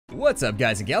What's up,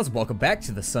 guys and gals? Welcome back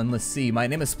to the Sunless Sea. My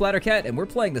name is Splattercat, and we're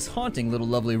playing this haunting little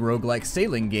lovely roguelike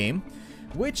sailing game,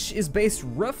 which is based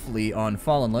roughly on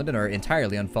Fallen London, or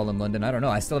entirely on Fallen London. I don't know.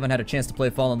 I still haven't had a chance to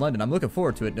play Fallen London. I'm looking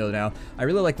forward to it, though, now. I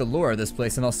really like the lore of this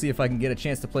place, and I'll see if I can get a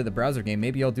chance to play the browser game.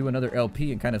 Maybe I'll do another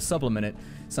LP and kind of supplement it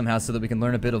somehow so that we can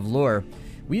learn a bit of lore.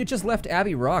 We had just left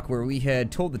Abbey Rock, where we had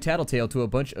told the tattletale to a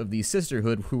bunch of the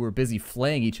sisterhood who were busy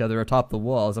flaying each other atop the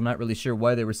walls. I'm not really sure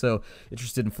why they were so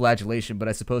interested in flagellation, but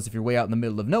I suppose if you're way out in the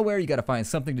middle of nowhere, you gotta find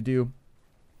something to do.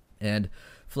 And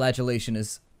flagellation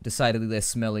is decidedly less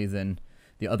smelly than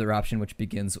the other option, which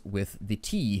begins with the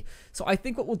T. So I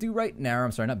think what we'll do right now,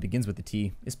 I'm sorry, not begins with the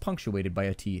T, is punctuated by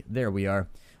a T. There we are.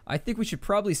 I think we should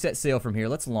probably set sail from here.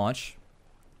 Let's launch.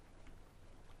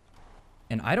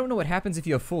 And I don't know what happens if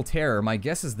you have full terror. My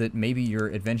guess is that maybe your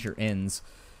adventure ends.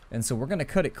 And so we're going to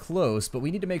cut it close, but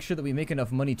we need to make sure that we make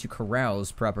enough money to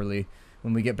carouse properly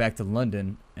when we get back to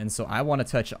London. And so I want to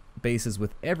touch bases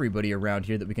with everybody around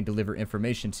here that we can deliver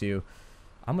information to.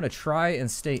 I'm going to try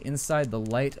and stay inside the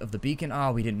light of the beacon.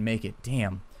 Oh, we didn't make it.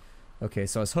 Damn. Okay,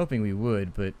 so I was hoping we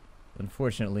would, but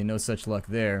unfortunately no such luck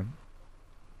there.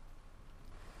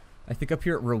 I think up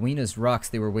here at Rowena's Rocks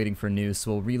they were waiting for news,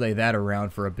 so we'll relay that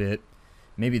around for a bit.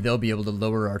 Maybe they'll be able to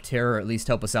lower our terror, or at least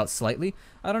help us out slightly.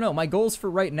 I don't know. My goals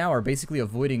for right now are basically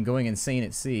avoiding going insane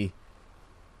at sea.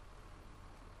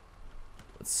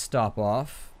 Let's stop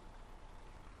off.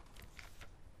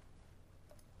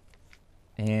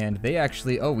 And they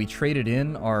actually... Oh, we traded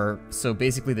in our... So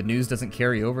basically the news doesn't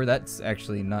carry over. That's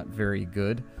actually not very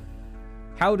good.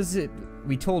 How does it...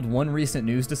 We told one recent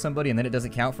news to somebody and then it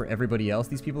doesn't count for everybody else?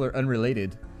 These people are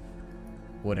unrelated.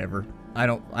 Whatever. I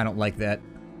don't like that.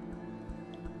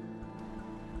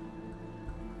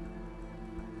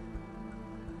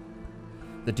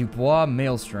 The Dubois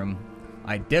Maelstrom.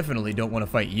 I definitely don't want to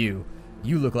fight you.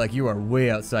 You look like you are way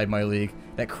outside my league.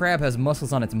 That crab has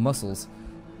muscles on its muscles.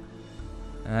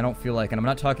 And I don't feel like, and I'm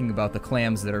not talking about the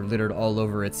clams that are littered all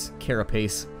over its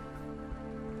carapace.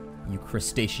 You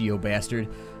crustaceo bastard.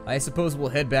 I suppose we'll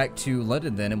head back to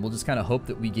London then, and we'll just kind of hope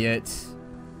that we get...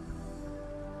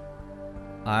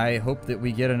 I hope that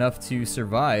we get enough to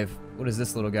survive. What is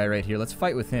this little guy right here? Let's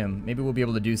fight with him. Maybe we'll be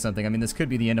able to do something. I mean, this could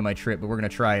be the end of my trip, but we're going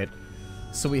to try it.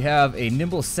 So we have a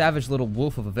nimble, savage little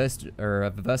wolf of a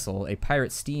vessel, a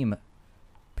pirate steam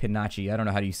pinachi. I don't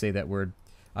know how do you say that word.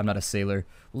 I'm not a sailor.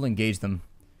 We'll engage them.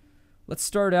 Let's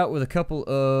start out with a couple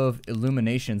of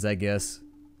illuminations, I guess.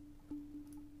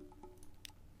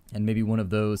 And maybe one of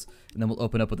those. And then we'll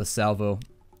open up with a salvo.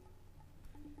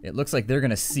 It looks like they're going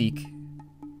to seek.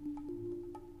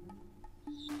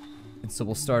 And so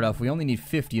we'll start off. We only need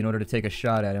 50 in order to take a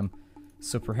shot at him.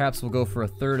 So perhaps we'll go for a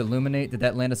third illuminate. Did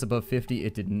that land us above 50?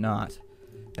 It did not.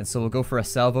 And so we'll go for a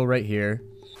salvo right here.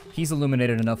 He's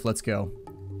illuminated enough. Let's go.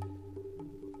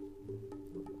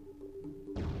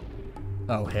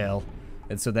 Oh, hell.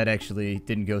 And so that actually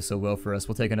didn't go so well for us.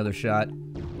 We'll take another shot.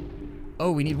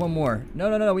 Oh, we need one more.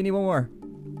 No, we need one more.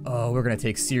 Oh, we're going to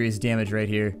take serious damage right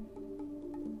here.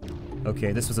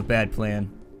 Okay, this was a bad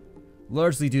plan.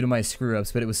 Largely due to my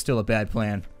screw-ups, but it was still a bad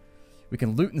plan. We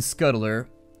can loot and scuttle her.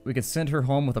 We could send her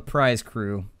home with a prize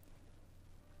crew.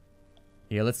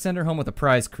 Yeah, let's send her home with a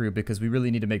prize crew because we really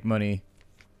need to make money.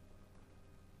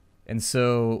 And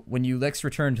so, when you next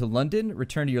return to London,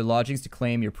 return to your lodgings to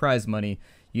claim your prize money.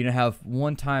 You now have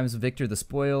 1 times victor the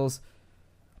spoils.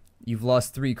 You've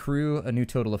lost 3 crew, a new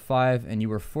total of 5, and you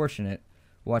were fortunate.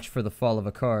 Watch for the fall of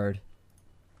a card.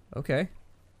 Okay.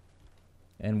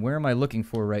 And where am I looking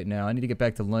for right now? I need to get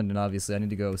back to London, obviously. I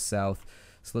need to go south.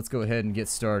 So let's go ahead and get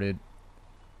started.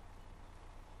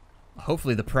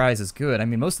 Hopefully the prize is good. I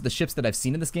mean, most of the ships that I've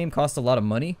seen in this game cost a lot of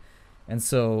money. And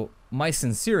so, my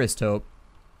sincerest hope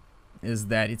is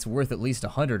that it's worth at least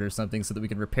 100 or something so that we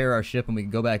can repair our ship and we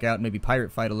can go back out and maybe pirate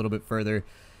fight a little bit further.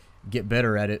 Get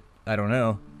better at it. I don't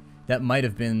know. That might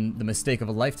have been the mistake of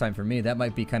a lifetime for me. That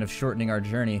might be kind of shortening our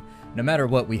journey. No matter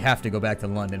what, we have to go back to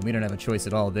London. We don't have a choice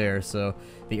at all there. So,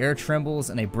 the air trembles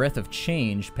and a breath of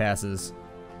change passes.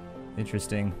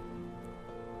 Interesting.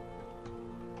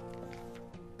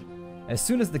 As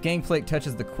soon as the gangplank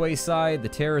touches the quay side, the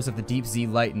terrors of the deep sea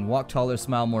lighten. Walk taller,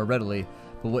 smile more readily,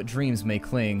 but what dreams may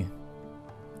cling.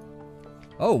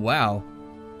 Oh, wow.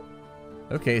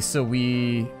 Okay, so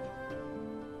your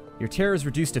terror is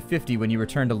reduced to 50 when you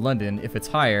return to London, if it's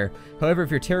higher. However,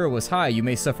 if your terror was high, you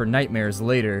may suffer nightmares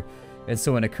later. And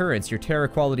so in occurrence, your terror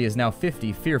quality is now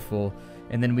 50, fearful,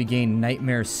 and then we gain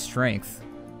nightmare strength.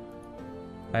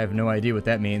 I have no idea what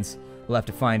that means. We'll have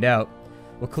to find out.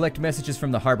 We'll collect messages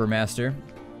from the harbor master.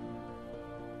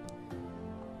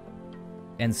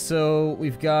 And so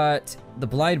we've got the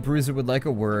blind bruiser would like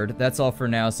a word. That's all for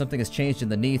now. Something has changed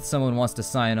underneath. Someone wants to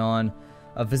sign on.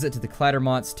 A visit to the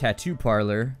Clattermont's tattoo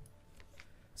parlor.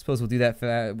 Suppose we'll do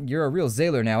that. You're a real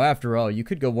Zaylor now, after all. You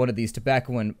could go one of these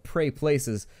tobacco and prey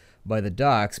places by the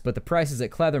docks, but the prices at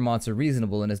Clattermont's are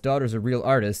reasonable, and his daughters are real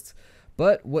artists.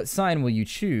 But what sign will you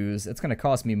choose? It's going to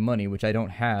cost me money, which I don't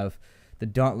have. The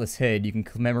Dauntless Head. You can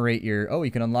commemorate your... Oh,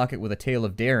 you can unlock it with a Tale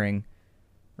of Daring.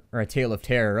 Or a Tale of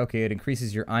Terror. Okay, it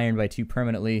increases your iron by 2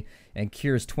 permanently and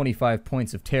cures 25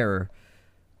 points of terror.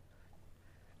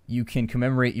 You can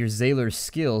commemorate your Zaylor's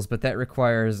skills, but that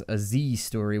requires a Z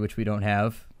story, which we don't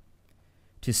have.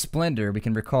 To Splendor, we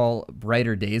can recall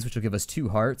Brighter Days, which will give us 2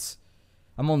 hearts.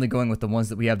 I'm only going with the ones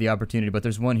that we have the opportunity, but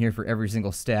there's one here for every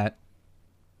single stat.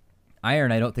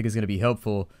 Iron I don't think is going to be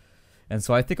helpful, and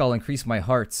so I think I'll increase my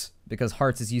hearts, because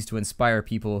hearts is used to inspire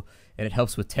people, and it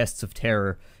helps with tests of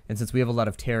terror. And since we have a lot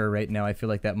of terror right now, I feel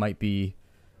like that might be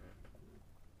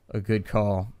a good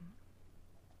call.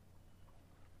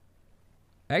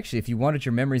 Actually, if you wanted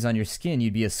your memories on your skin,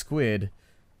 you'd be a squid.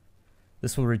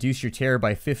 This will reduce your terror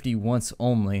by 50 once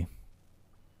only.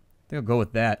 I think I'll go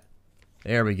with that.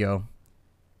 There we go.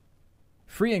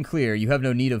 Free and clear. You have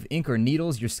no need of ink or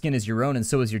needles. Your skin is your own, and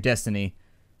so is your destiny.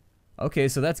 Okay,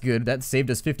 so that's good. That saved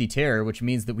us 50 terror, which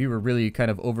means that we were really kind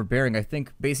of overbearing. I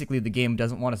think basically the game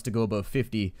doesn't want us to go above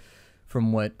 50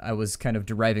 from what I was kind of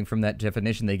deriving from that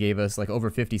definition they gave us. Like,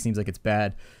 over 50 seems like it's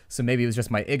bad. So maybe it was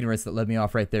just my ignorance that led me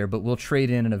off right there, but we'll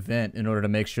trade in an event in order to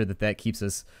make sure that that keeps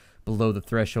us below the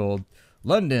threshold.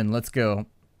 London, let's go.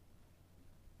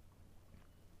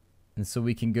 And so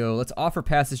we can go, let's offer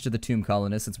passage to the Tomb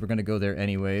Colonists, since we're going to go there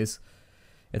anyways.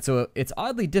 And so it's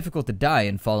oddly difficult to die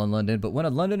in Fallen London, but when a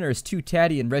Londoner is too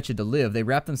tatty and wretched to live, they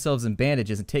wrap themselves in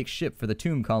bandages and take ship for the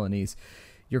Tomb Colonies.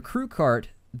 Your crew cart,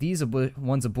 these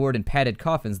ones aboard in padded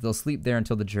coffins, they'll sleep there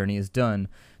until the journey is done.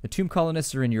 The Tomb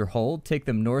Colonists are in your hold. Take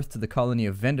them north to the colony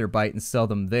of Venderbite and sell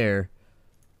them there.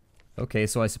 Okay,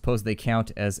 so I suppose they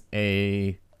count as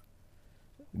a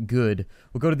good.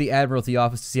 We'll go to the Admiralty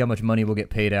office to see how much money we'll get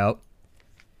paid out.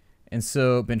 And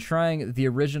so, been trying the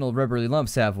original rubbery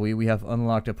lumps, have we? We have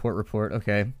unlocked a port report.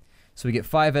 Okay. So we get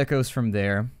 5 echoes from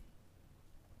there.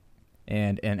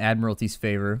 And an Admiralty's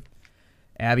favor.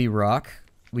 Abbey Rock.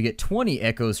 We get 20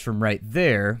 echoes from right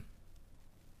there.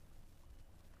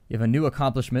 You have a new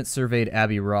accomplishment, surveyed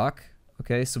Abbey Rock.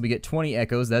 Okay, so we get 20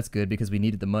 echoes. That's good because we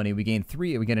needed the money. We gain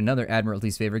 3. We get another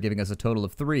Admiralty's favor, giving us a total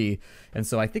of 3. And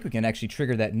so I think we can actually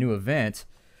trigger that new event.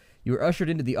 You are ushered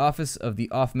into the office of the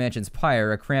off-mansion's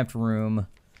pyre, a cramped room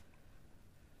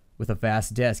with a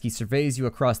vast desk. He surveys you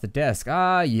across the desk.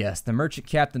 Ah, yes, the merchant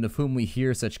captain of whom we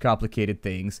hear such complicated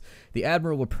things. The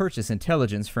admiral will purchase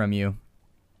intelligence from you.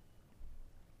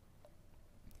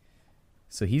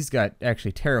 So he's got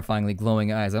actually terrifyingly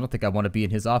glowing eyes. I don't think I want to be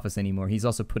in his office anymore. He's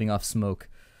also putting off smoke.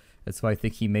 That's why I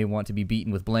think he may want to be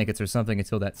beaten with blankets or something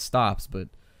until that stops, but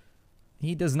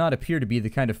he does not appear to be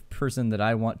the kind of person that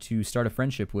I want to start a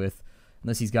friendship with,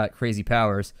 unless he's got crazy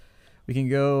powers. We can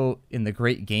go in the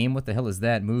Great Game. What the hell is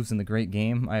that? Moves in the Great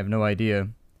Game? I have no idea.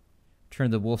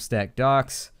 Turn the Wolfstack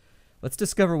docks. Let's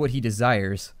discover what he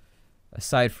desires.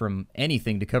 Aside from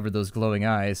anything to cover those glowing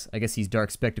eyes. I guess he's dark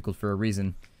spectacled for a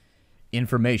reason.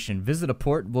 Information. Visit a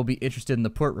port. We'll be interested in the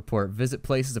port report. Visit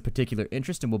places of particular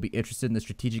interest and we'll be interested in the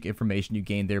strategic information you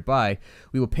gain thereby.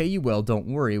 We will pay you well, don't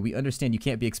worry. We understand you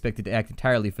can't be expected to act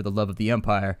entirely for the love of the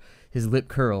Empire. His lip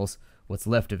curls. What's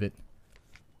left of it.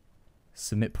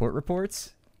 Submit port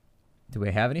reports? Do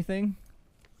we have anything?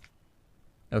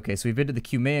 Okay, so we've been to the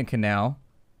Cumaean Canal.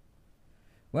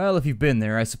 Well, if you've been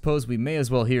there, I suppose we may as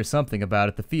well hear something about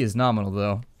it. The fee is nominal,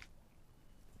 though.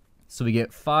 So we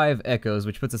get 5 echoes,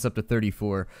 which puts us up to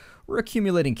 34. We're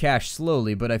accumulating cash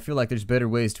slowly, but I feel like there's better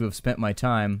ways to have spent my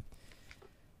time.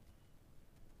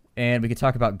 And we could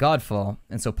talk about Godfall.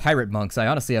 And so pirate monks. I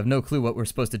honestly have no clue what we're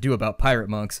supposed to do about pirate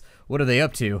monks. What are they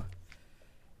up to?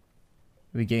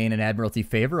 We gain an Admiralty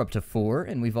favor up to 4,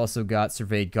 and we've also got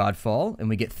surveyed Godfall, and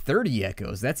we get 30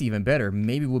 echoes. That's even better.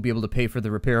 Maybe we'll be able to pay for the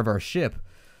repair of our ship.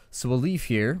 So we'll leave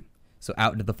here. So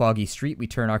out into the foggy street, we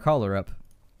turn our collar up.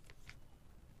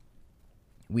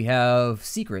 We have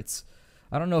secrets.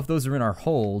 I don't know if those are in our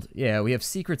hold. Yeah, we have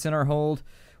secrets in our hold.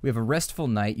 We have a restful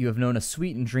night. You have known a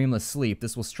sweet and dreamless sleep.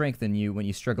 This will strengthen you when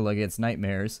you struggle against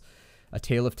nightmares. A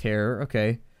tale of terror.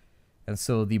 Okay. And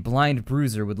so the blind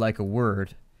bruiser would like a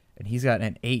word. And he's got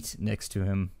an 8 next to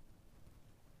him.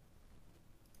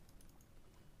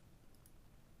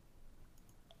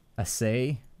 A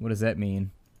say? What does that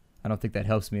mean? I don't think that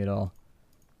helps me at all.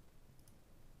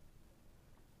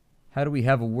 How do we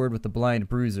have a word with the blind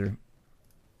bruiser?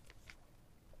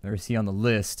 Or is he on the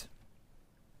list?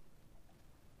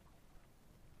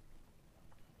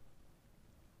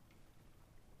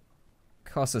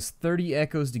 Costs us 30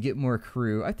 echoes to get more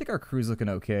crew. I think our crew's looking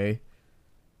okay.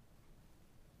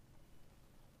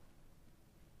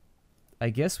 I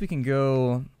guess we can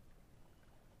go...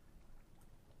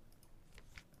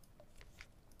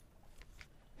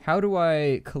 How do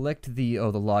I collect the...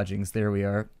 Oh, the lodgings. There we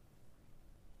are.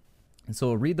 And so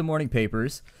we'll read the morning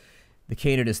papers. The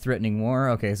Canid is threatening war.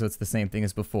 Okay, so it's the same thing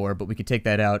as before, but we could take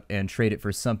that out and trade it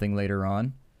for something later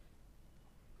on.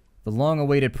 The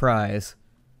long-awaited prize.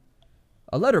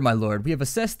 A letter, my lord. We have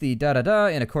assessed the da-da-da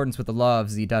in accordance with the law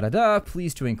of the da-da-da.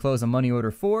 Pleased to enclose a money order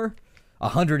for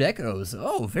 100 echoes.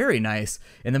 Oh, very nice.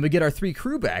 And then we get our 3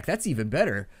 crew back. That's even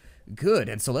better. Good.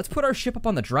 And so let's put our ship up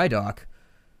on the dry dock.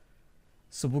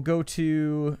 So we'll go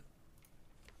to...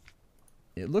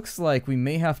 It looks like we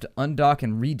may have to undock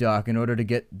and redock in order to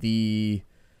get the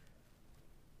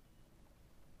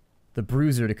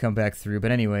bruiser to come back through.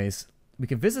 But anyways, we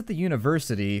can visit the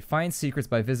university, find secrets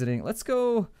by visiting. Let's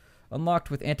go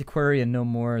unlocked with antiquarian no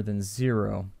more than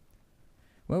 0.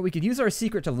 Well, we could use our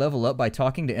secret to level up by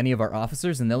talking to any of our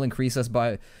officers, and they'll increase us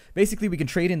by... Basically, we can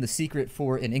trade in the secret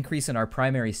for an increase in our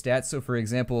primary stats. So, for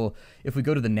example, if we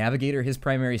go to the navigator, his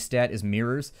primary stat is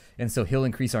mirrors, and so he'll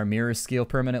increase our mirrors skill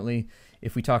permanently.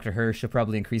 If we talk to her, she'll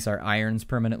probably increase our irons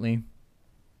permanently.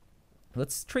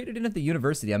 Let's trade it in at the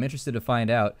university. I'm interested to find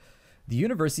out. The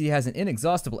university has an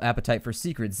inexhaustible appetite for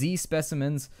secret Z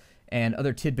specimens and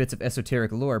other tidbits of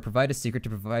esoteric lore. Provide a secret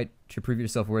to prove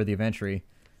yourself worthy of entry.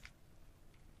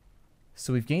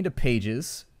 So we've gained a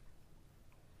pages.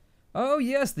 Oh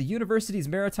yes, the university's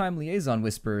maritime liaison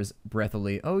whispers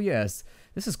breathily. Oh yes,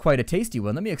 this is quite a tasty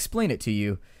one. Let me explain it to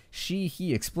you.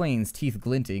 He explains, teeth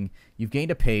glinting. You've gained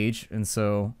a page, and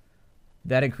so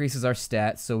that increases our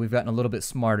stats, so we've gotten a little bit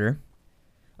smarter.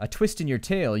 A twist in your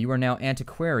tail. You are now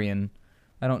antiquarian.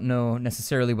 I don't know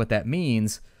necessarily what that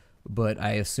means, but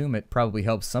I assume it probably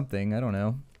helps something. I don't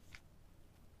know.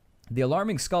 The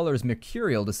alarming scholar is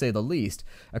mercurial, to say the least,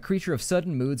 a creature of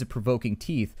sudden moods and provoking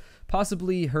teeth.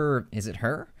 Possibly her, is it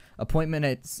her? Appointment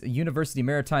at University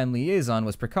Maritime Liaison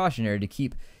was precautionary to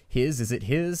keep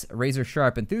his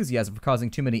razor-sharp enthusiasm for causing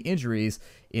too many injuries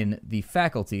in the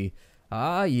faculty.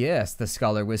 Ah, yes, the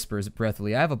scholar whispers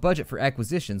breathily. I have a budget for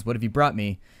acquisitions. What have you brought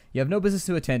me? You have no business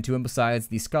to attend to him. Besides,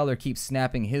 the scholar keeps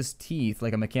snapping his teeth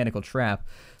like a mechanical trap.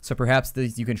 So perhaps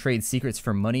you can trade secrets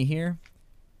for money here?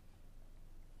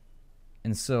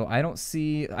 And so I don't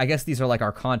see... I guess these are like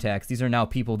our contacts. These are now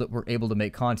people that we're able to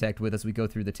make contact with as we go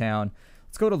through the town.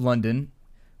 Let's go to London.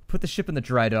 Put the ship in the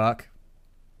dry dock.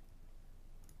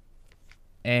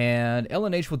 And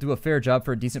L&H will do a fair job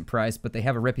for a decent price, but they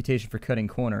have a reputation for cutting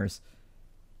corners.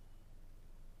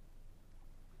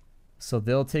 So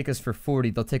they'll take us for 40.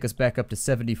 They'll take us back up to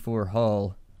 74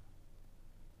 hull.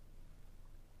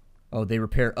 Oh, they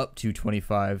repair up to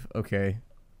 25. Okay.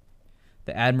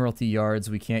 The Admiralty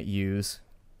yards we can't use.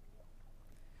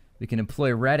 We can employ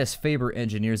Radis Faber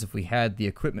engineers if we had the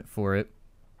equipment for it.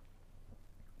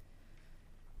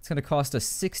 It's going to cost us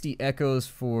 60 echoes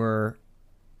for...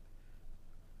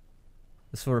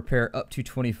 This will repair up to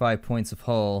 25 points of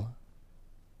hull.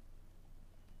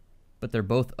 But they're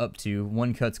both up to.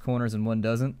 One cuts corners and one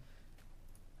doesn't.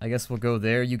 I guess we'll go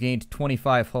there. You gained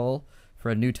 25 hull for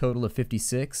a new total of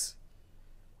 56.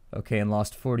 Okay, and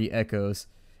lost 40 echoes.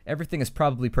 Everything is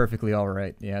probably perfectly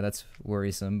alright. Yeah, that's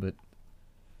worrisome, but...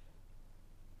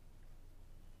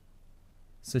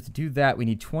 So to do that, we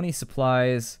need 20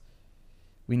 supplies.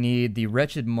 We need the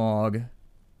Wretched Mog.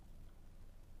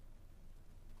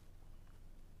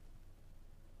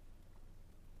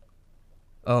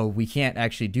 Oh, we can't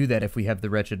actually do that if we have the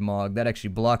Wretched Mog. That actually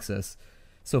blocks us.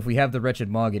 So if we have the Wretched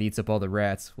Mog, it eats up all the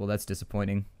rats. Well, that's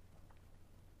disappointing.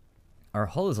 Our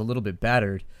hull is a little bit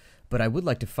battered, but I would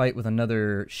like to fight with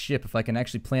another ship. If I can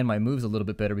actually plan my moves a little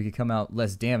bit better, we could come out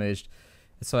less damaged.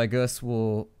 So I guess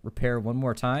we'll repair one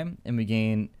more time, and we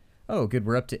gain... Oh, good,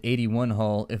 we're up to 81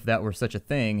 hull, if that were such a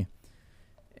thing.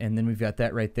 And then we've got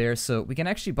that right there. So we can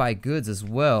actually buy goods as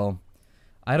well.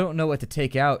 I don't know what to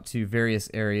take out to various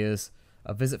areas.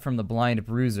 A visit from the blind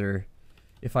bruiser.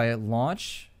 If I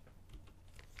launch...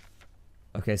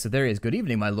 Okay, so there he is. Good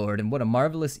evening, my lord, and what a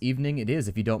marvelous evening it is,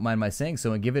 if you don't mind my saying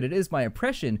so, and given it is my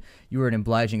impression you are an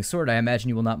obliging sort, I imagine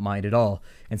you will not mind at all.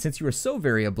 And since you are so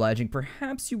very obliging,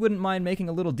 perhaps you wouldn't mind making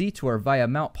a little detour via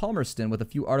Mount Palmerston with a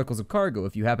few articles of cargo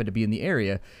if you happen to be in the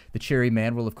area. The cherry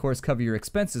man will of course cover your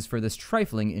expenses for this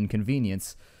trifling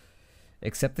inconvenience.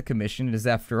 Accept the commission. It is,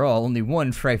 after all, only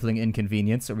one trifling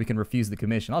inconvenience, or we can refuse the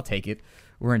commission. I'll take it.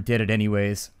 We're indebted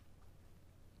anyways.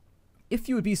 If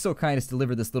you would be so kind as to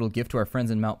deliver this little gift to our friends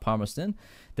in Mount Palmerston,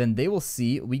 then they will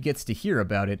see we gets to hear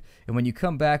about it, and when you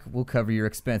come back, we'll cover your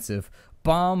expensive.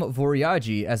 Bon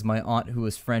voyage, as my aunt, who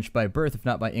was French by birth, if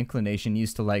not by inclination,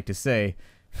 used to like to say.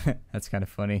 That's kind of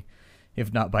funny.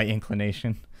 If not by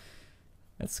inclination.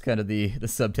 That's kind of the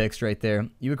subtext right there.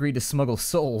 You agreed to smuggle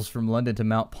souls from London to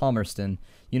Mount Palmerston.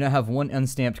 You now have one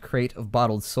unstamped crate of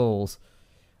bottled souls.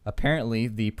 Apparently,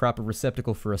 the proper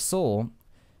receptacle for a soul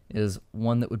is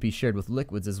one that would be shared with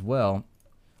liquids as well.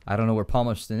 I don't know where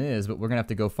Palmerston is, but we're going to have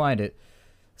to go find it.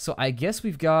 So I guess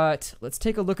we've got... Let's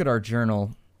take a look at our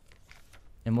journal.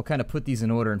 And we'll kind of put these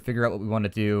in order and figure out what we want to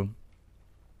do.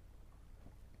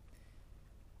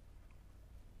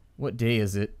 What day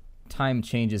is it? Time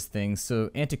changes things. So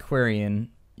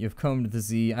antiquarian, you've combed the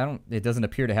Z. It doesn't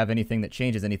appear to have anything that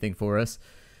changes anything for us.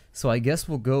 So I guess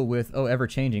we'll go with, ever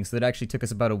changing. So that actually took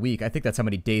us about a week. I think that's how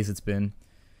many days it's been.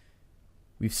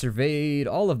 We've surveyed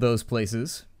all of those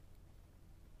places.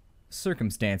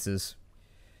 Circumstances.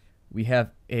 We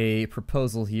have a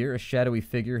proposal here. A shadowy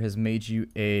figure has made you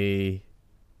a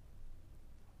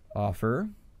offer.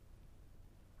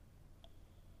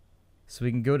 So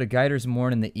we can go to Guider's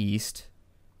Morn in the east.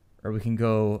 Or we can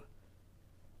go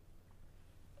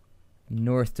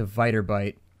north to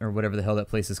Viterbite, or whatever the hell that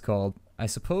place is called. I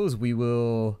suppose we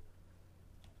will...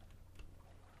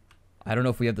 I don't know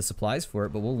if we have the supplies for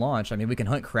it, but we'll launch. I mean, we can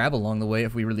hunt crab along the way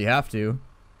if we really have to.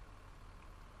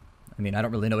 I mean, I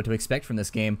don't really know what to expect from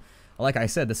this game. Like I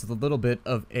said, this is a little bit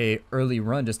of a early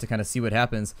run just to kind of see what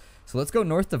happens. So let's go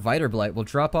north to Viterbite. We'll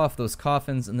drop off those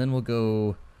coffins, and then we'll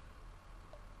go...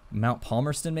 Mount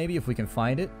Palmerston, maybe, if we can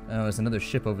find it. Oh, there's another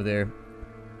ship over there.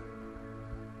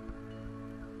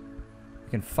 We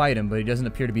can fight him, but he doesn't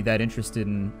appear to be that interested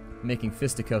in making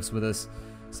fisticuffs with us.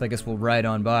 So I guess we'll ride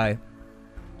on by.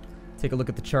 Take a look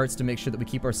at the charts to make sure that we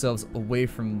keep ourselves away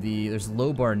from the... There's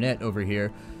low Barnet over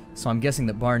here. So I'm guessing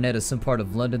that Barnet is some part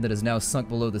of London that is now sunk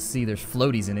below the sea. There's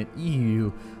floaties in it.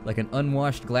 Ew. Like an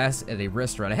unwashed glass at a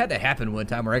restaurant. I had that happen one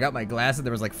time where I got my glass and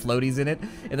there was like floaties in it.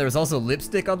 And there was also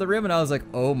lipstick on the rim and I was like,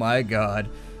 oh my god.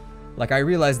 Like I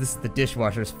realized this is the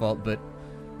dishwasher's fault, but...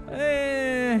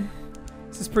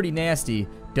 this is pretty nasty.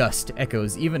 Dust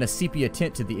echoes, even a sepia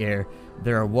tint to the air.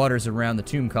 There are waters around the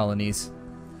tomb colonies.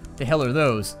 The hell are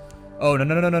those? Oh, no,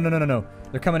 no, no, no, no, no, no, no.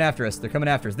 They're coming after us. They're coming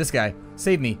after us. This guy.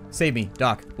 Save me. Save me.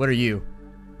 Doc, what are you?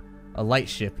 A light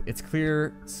ship. It's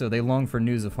clear, so they long for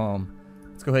news of home.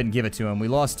 Let's go ahead and give it to them. We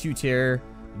lost 2 terror,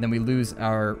 and then we lose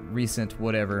our recent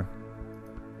whatever.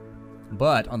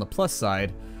 But, on the plus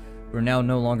side, we're now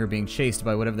no longer being chased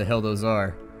by whatever the hell those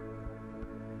are.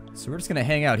 So we're just going to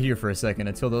hang out here for a second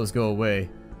until those go away.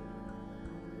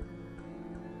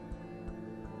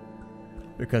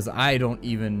 Because I don't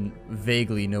even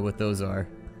vaguely know what those are.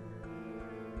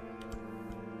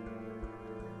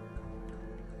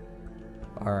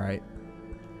 Alright.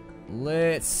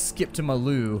 Let's skip to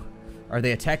Maloo. Are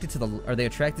they attracted to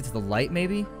the light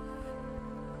maybe?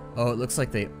 Oh, it looks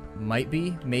like they might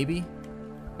be, maybe.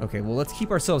 Okay, well let's keep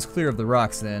ourselves clear of the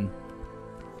rocks then.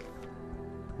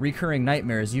 Recurring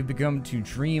nightmares. You've begun to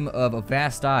dream of a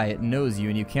vast eye. It knows you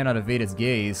and you cannot evade its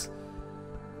gaze.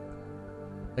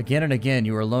 Again and again,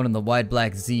 you are alone in the wide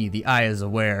black Z. The eye is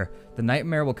aware. The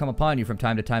nightmare will come upon you from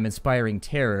time to time, inspiring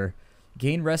terror.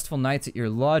 Gain restful nights at your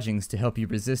lodgings to help you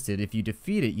resist it. If you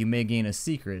defeat it, you may gain a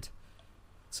secret.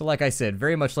 So like I said,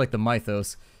 very much like the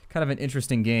Mythos. Kind of an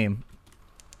interesting game.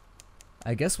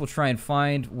 I guess we'll try and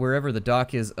find wherever the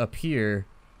dock is up here.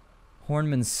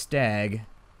 Hornman's Stag.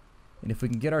 And if we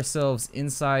can get ourselves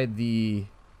inside the...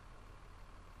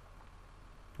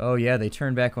 Oh yeah, they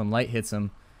turn back when light hits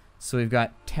them. So we've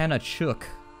got Tanachuk.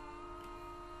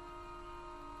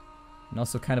 And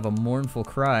also kind of a mournful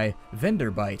cry.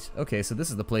 Venderbite. Okay, so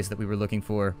this is the place that we were looking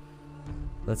for.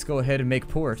 Let's go ahead and make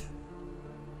port.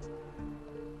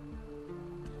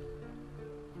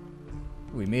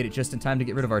 We made it just in time to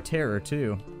get rid of our terror,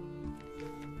 too.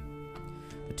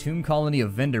 The tomb colony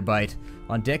of Venderbite.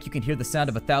 On deck, you can hear the sound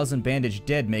of 1,000 bandaged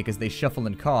dead make as they shuffle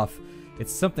and cough.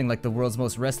 It's something like the world's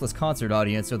most restless concert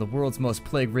audience or the world's most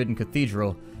plague-ridden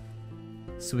cathedral.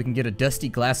 So we can get a dusty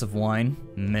glass of wine.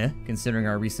 Meh, considering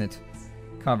our recent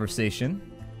conversation.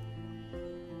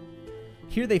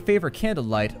 Here they favor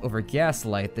candlelight over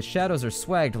gaslight. The shadows are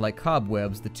swagged like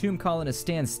cobwebs. The tomb colonists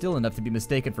stand still enough to be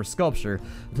mistaken for sculpture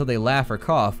until they laugh or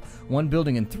cough. One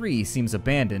building in 3 seems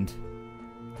abandoned.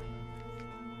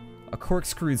 A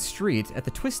corkscrewed street. At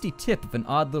the twisty tip of an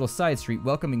odd little side street,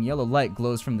 welcoming yellow light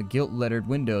glows from the gilt-lettered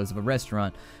windows of a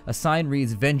restaurant. A sign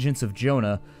reads, Vengeance of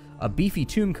Jonah. A beefy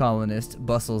tomb colonist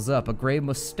bustles up. A gray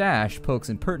mustache pokes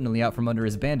impertinently out from under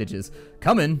his bandages.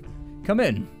 Come in! Come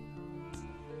in!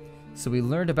 So we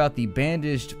learned about the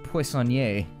bandaged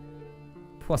poissonnier.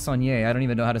 I don't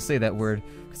even know how to say that word,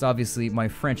 because obviously my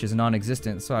French is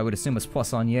non-existent, so I would assume it's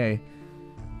poissonnier.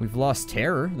 We've lost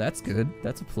terror. That's good.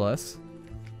 That's a plus.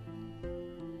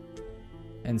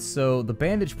 And so the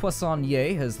bandage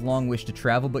poissonnier has long wished to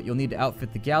travel, but you'll need to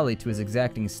outfit the galley to his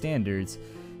exacting standards.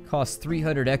 Costs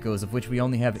 300 echoes, of which we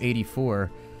only have 84.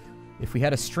 If we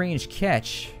had a strange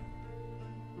catch...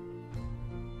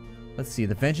 Let's see,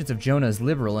 the vengeance of Jonah is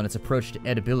liberal in its approach to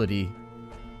edibility.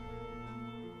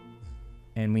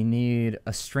 And we need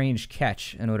a strange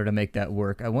catch in order to make that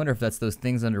work. I wonder if that's those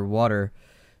things underwater.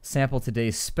 Sample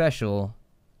today's special.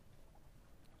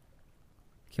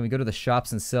 Can we go to the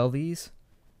shops and sell these?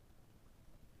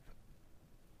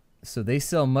 So they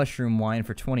sell mushroom wine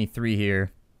for 23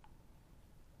 here.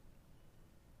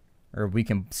 Or we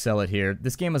can sell it here.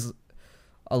 This game is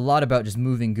a lot about just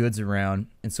moving goods around,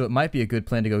 and so it might be a good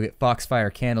plan to go get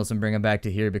Foxfire candles and bring them back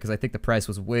to here, because I think the price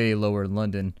was way lower in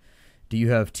London. Do you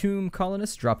have tomb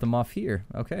colonists? Drop them off here.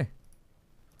 Okay.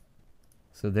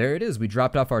 So there it is. We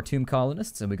dropped off our tomb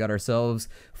colonists, and we got ourselves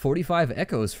 45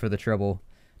 echoes for the trouble.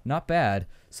 Not bad.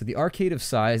 So the Arcade of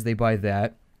Sighs, they buy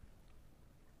that.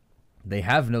 They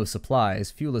have no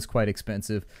supplies. Fuel is quite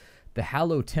expensive. The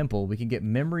Hallow Temple, we can get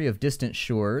Memory of Distant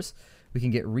Shores. We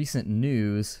can get Recent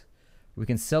News. We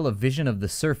can sell a Vision of the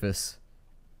Surface.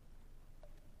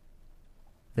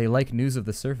 They like News of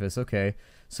the Surface. Okay.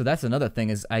 So that's another thing,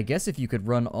 is I guess if you could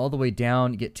run all the way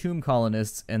down, get Tomb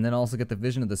Colonists, and then also get the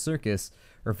Vision of the Circus,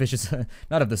 or Vicious,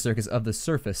 not of the Circus, of the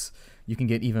Surface, you can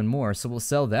get even more. So we'll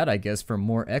sell that, I guess, for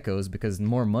more echoes, because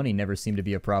more money never seemed to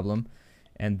be a problem.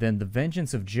 And then the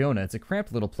Vengeance of Jonah. It's a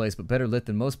cramped little place, but better lit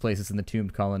than most places in the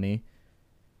Tombed Colony.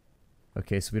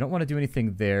 Okay, so we don't want to do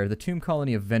anything there. The Tomb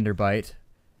Colony of Venderbite.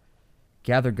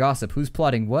 Gather gossip. Who's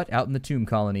plotting what out in the Tomb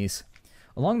Colonies?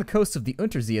 Along the coasts of the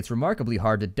Untersee, it's remarkably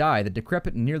hard to die. The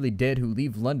decrepit and nearly dead who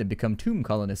leave London become tomb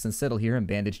colonists and settle here in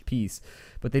bandaged peace.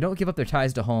 But they don't give up their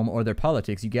ties to home or their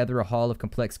politics. You gather a haul of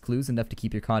complex clues, enough to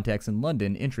keep your contacts in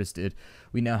London interested.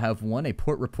 We now have one, a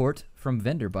port report from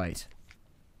Venderbite.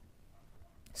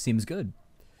 Seems good.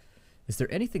 Is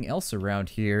there anything else around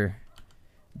here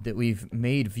that we've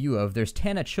made view of? There's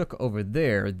Tanachuk over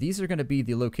there. These are going to be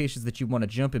the locations that you want to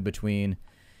jump in between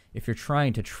if you're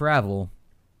trying to travel.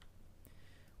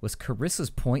 Was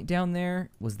Carissa's Point down there?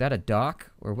 Was that a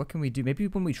dock? Or what can we do? Maybe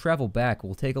when we travel back,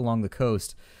 we'll take along the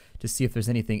coast to see if there's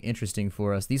anything interesting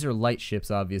for us. These are light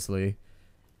ships, obviously.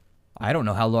 I don't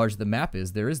know how large the map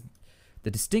is. There is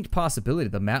the distinct possibility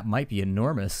the map might be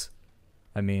enormous.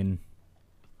 I mean,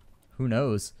 who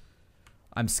knows?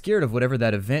 I'm scared of whatever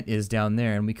that event is down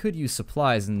there, and we could use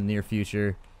supplies in the near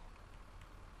future.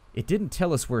 It didn't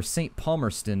tell us where St.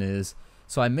 Palmerston is,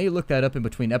 so I may look that up in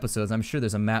between episodes. I'm sure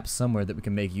there's a map somewhere that we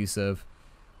can make use of.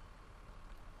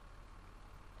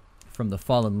 From the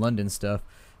Fallen London stuff.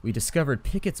 We discovered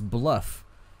Pickett's Bluff,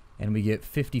 and we get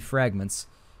 50 fragments,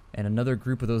 and another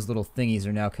group of those little thingies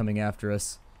are now coming after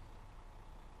us.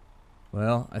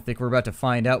 Well, I think we're about to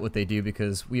find out what they do,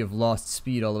 because we have lost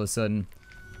speed all of a sudden.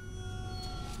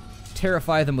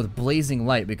 Terrify them with blazing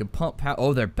light. We can pump power.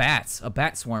 Oh, they're bats. A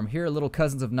bat swarm. Here are little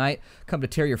cousins of night. Come to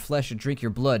tear your flesh and drink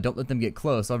your blood. Don't let them get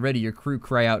close. Already your crew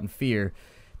cry out in fear.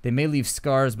 They may leave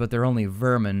scars, but they're only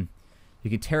vermin.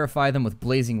 You can terrify them with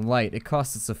blazing light. It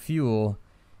costs us a fuel,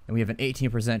 and we have an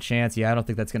 18% chance. Yeah, I don't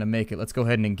think that's going to make it. Let's go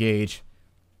ahead and engage.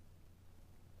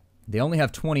 They only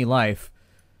have 20 life,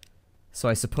 so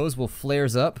I suppose we'll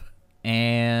flares up,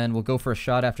 and we'll go for a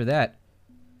shot after that.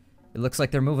 It looks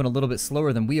like they're moving a little bit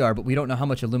slower than we are, but we don't know how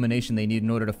much illumination they need in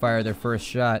order to fire their first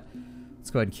shot. Let's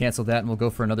go ahead and cancel that, and we'll go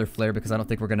for another flare, because I don't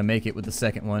think we're going to make it with the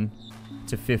second one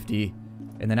to 50.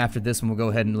 And then after this one, we'll go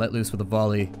ahead and let loose with a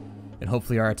volley, and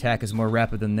hopefully our attack is more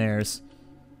rapid than theirs.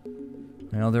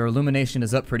 Well, their illumination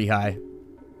is up pretty high.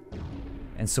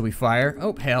 And so we fire.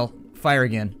 Oh, hell. Fire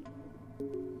again.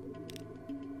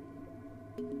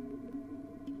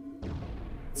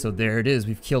 So there it is.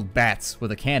 We've killed bats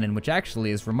with a cannon, which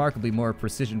actually is remarkably more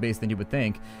precision-based than you would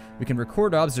think. We can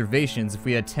record observations if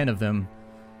we had 10 of them.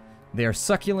 They are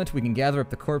succulent. We can gather up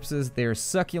the corpses. They are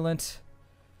succulent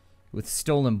with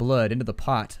stolen blood into the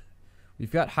pot.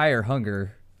 We've got higher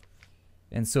hunger.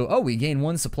 And so, oh, we gain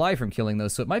 1 supply from killing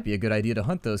those, so it might be a good idea to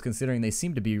hunt those, considering they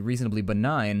seem to be reasonably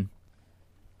benign.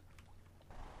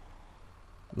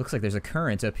 Looks like there's a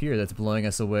current up here that's blowing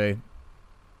us away.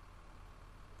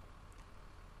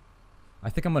 I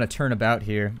think I'm going to turn about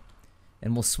here,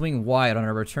 and we'll swing wide on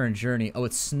our return journey. Oh,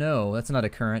 it's snow. That's not a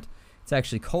current. It's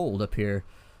actually cold up here.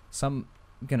 So I'm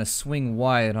going to swing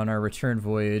wide on our return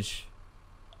voyage.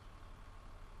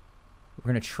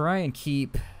 We're going to try and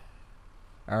keep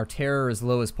our terror as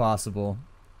low as possible.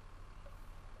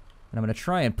 And I'm going to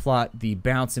try and plot the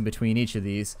bounce in between each of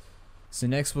these. So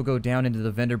next we'll go down into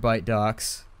the Venderbite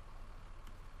docks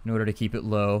in order to keep it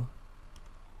low.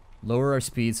 Lower our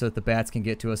speed so that the bats can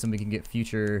get to us and we can get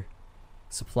future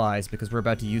supplies because we're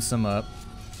about to use some up.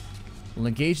 We'll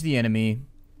engage the enemy,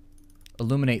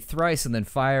 illuminate thrice, and then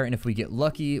fire, and if we get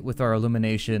lucky with our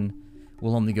illumination,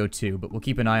 we'll only go 2, but we'll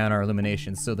keep an eye on our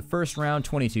illumination. So the first round,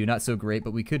 22, not so great,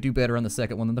 but we could do better on the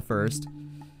second one than the first.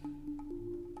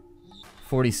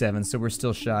 47, so we're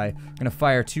still shy. We're going to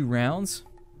fire 2 rounds.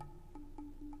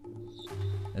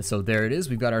 And so there it is.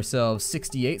 We've got ourselves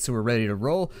 68, so we're ready to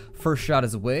roll. First shot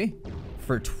is away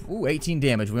for 18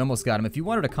 damage. We almost got him. If you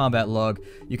wanted a combat log,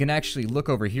 you can actually look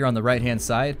over here on the right-hand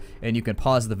side, and you can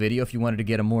pause the video if you wanted to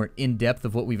get a more in-depth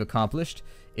of what we've accomplished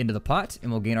into the pot,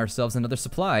 and we'll gain ourselves another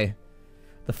supply.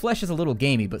 The flesh is a little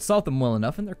gamey, but salt them well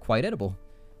enough, and they're quite edible.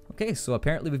 Okay, so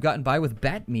apparently we've gotten by with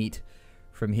bat meat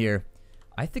from here.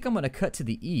 I think I'm going to cut to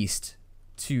the east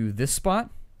to this spot,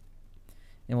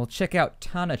 and we'll check out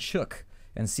Tanachuk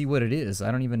and see what it is. I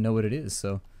don't even know what it is,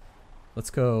 so let's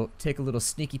go take a little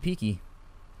sneaky peeky.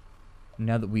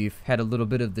 Now that we've had a little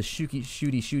bit of the shooty,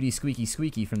 squeaky,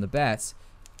 squeaky from the bats.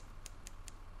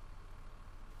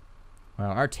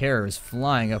 Wow, our terror is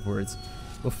flying upwards.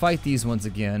 We'll fight these ones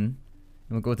again,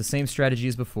 and we'll go with the same strategy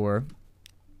as before.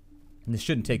 And this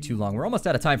shouldn't take too long. We're almost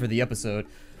out of time for the episode,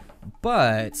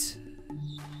 but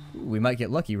ooh, we might get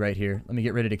lucky right here. Let me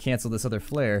get ready to cancel this other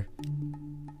flare.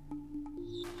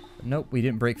 Nope, we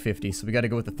didn't break 50, so we got to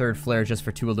go with the third flare just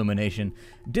for 2 illumination.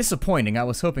 Disappointing. I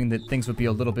was hoping that things would be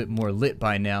a little bit more lit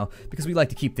by now, because we like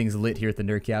to keep things lit here at the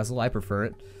Nerd Castle. I prefer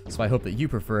it, so I hope that you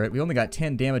prefer it. We only got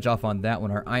 10 damage off on that one.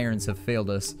 Our irons have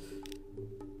failed us.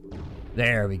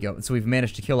 There we go. So we've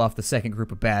managed to kill off the second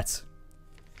group of bats.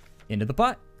 Into the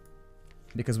pot,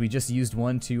 because we just used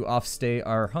one to offstay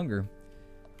our hunger.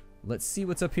 Let's see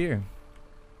what's up here.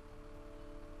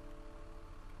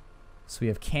 So we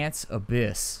have Cant's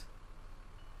Abyss.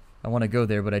 I want to go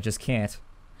there, but I just can't.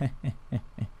 We'll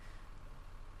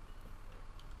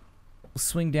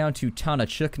swing down to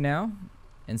Tanachuk now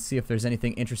and see if there's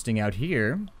anything interesting out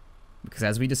here. Because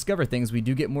as we discover things, we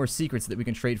do get more secrets that we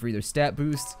can trade for either stat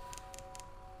boosts.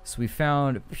 So we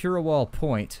found Purewall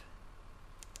Point.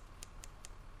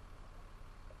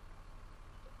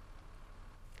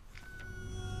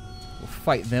 We'll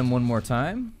fight them one more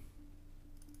time.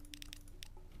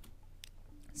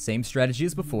 Same strategy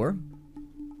as before.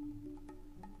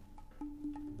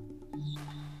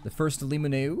 The first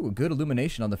illuminate, ooh, good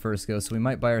illumination on the first go, so we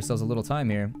might buy ourselves a little time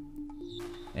here.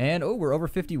 And, oh, we're over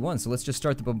 51, so let's just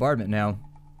start the bombardment now.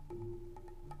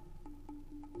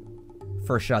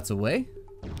 First shot's away.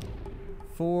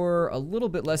 For a little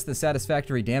bit less than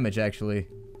satisfactory damage, actually.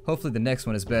 Hopefully the next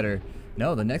one is better.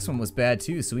 No, the next one was bad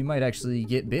too, so we might actually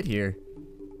get bit here.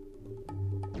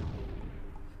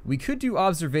 We could do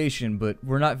observation, but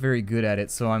we're not very good at it,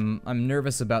 so I'm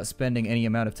nervous about spending any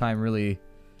amount of time really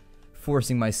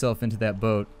forcing myself into that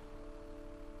boat.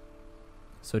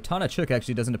 So Tanachuk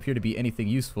actually doesn't appear to be anything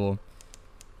useful.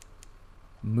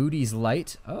 Moody's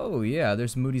Light. Oh yeah,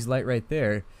 there's Moody's Light right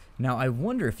there. Now I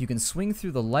wonder if you can swing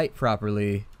through the light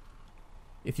properly.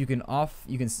 If you can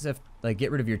like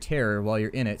get rid of your terror while you're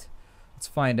in it. Let's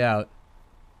find out.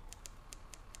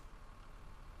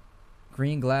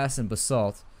 Green glass and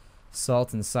basalt.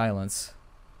 Salt and silence.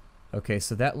 Okay,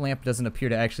 so that lamp doesn't appear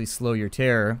to actually slow your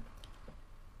terror.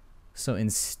 So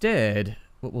instead,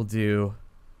 what we'll do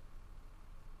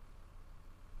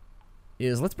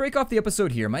is let's break off the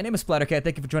episode here. My name is Splattercat.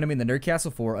 Thank you for joining me in the Nerd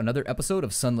Castle for another episode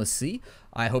of Sunless Sea.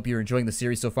 I hope you're enjoying the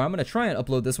series so far. I'm going to try and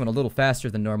upload this one a little faster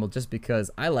than normal just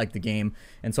because I like the game,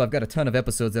 and so I've got a ton of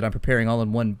episodes that I'm preparing all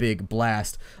in one big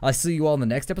blast. I'll see you all in the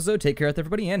next episode. Take care out there,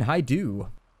 everybody, and hi-do.